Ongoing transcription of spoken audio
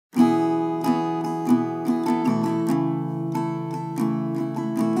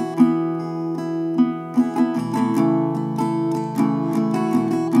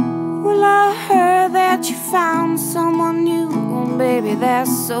that you found someone new. Oh, baby, that's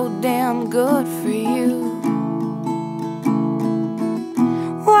so damn good for you.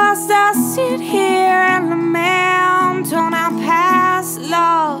 Whilst I sit here and lament on our past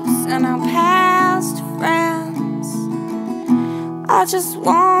loves and our past friends, I just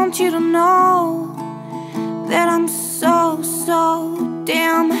want you to know that I'm so, so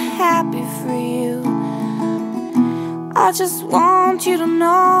damn happy for you. I just want you to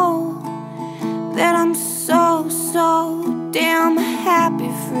know that I'm so, so damn happy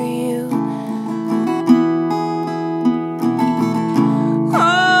for you.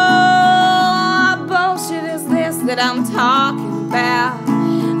 Oh, what bullshit is this that I'm talking about?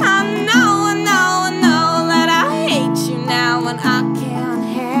 I know that I hate you now, and I can't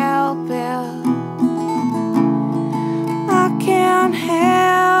help it. I can't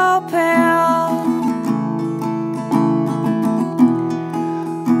help it.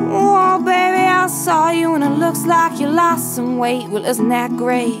 Oh, baby, I saw you and it looks like you lost some weight. Well, isn't that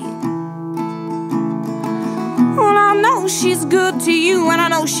great? Well, I know she's good to you, and I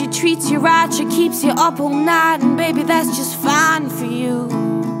know she treats you right. She keeps you up all night, and baby, that's just fine for you.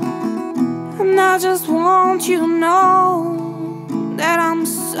 And I just want you to know that I'm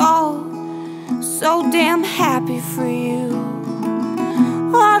so, so damn happy for you.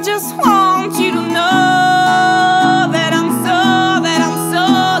 I just want you to know that I'm so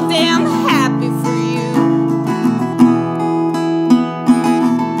damn happy for you.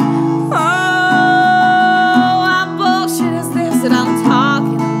 Oh, what bullshit is this that I'm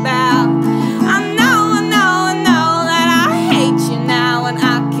talking about? I know that I hate you now, and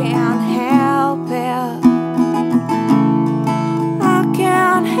I can't help it. I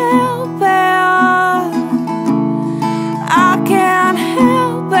can't help it. I can't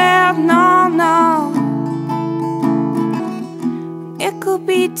help it, no, no. It could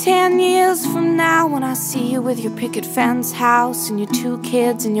be 10 years from now when I see you with your picket fence house and your 2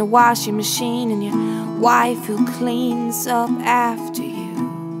 kids and your washing machine and your wife who cleans up after you.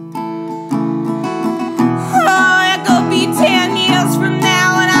 Oh, it could be 10 years from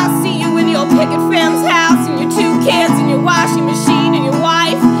now when I see you with your picket fence house and your 2 kids and your washing machine and your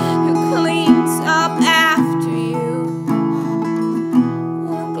wife who cleans up after you.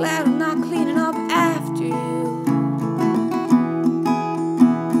 Well, I'm glad I'm not cleaning up after you.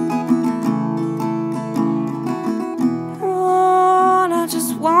 Oh, and I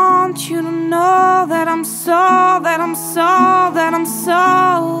just want you to know that I'm so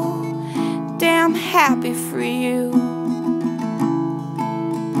damn happy for you.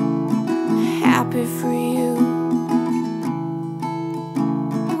 Happy for you.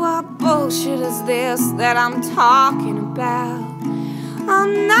 What bullshit is this that I'm talking about? I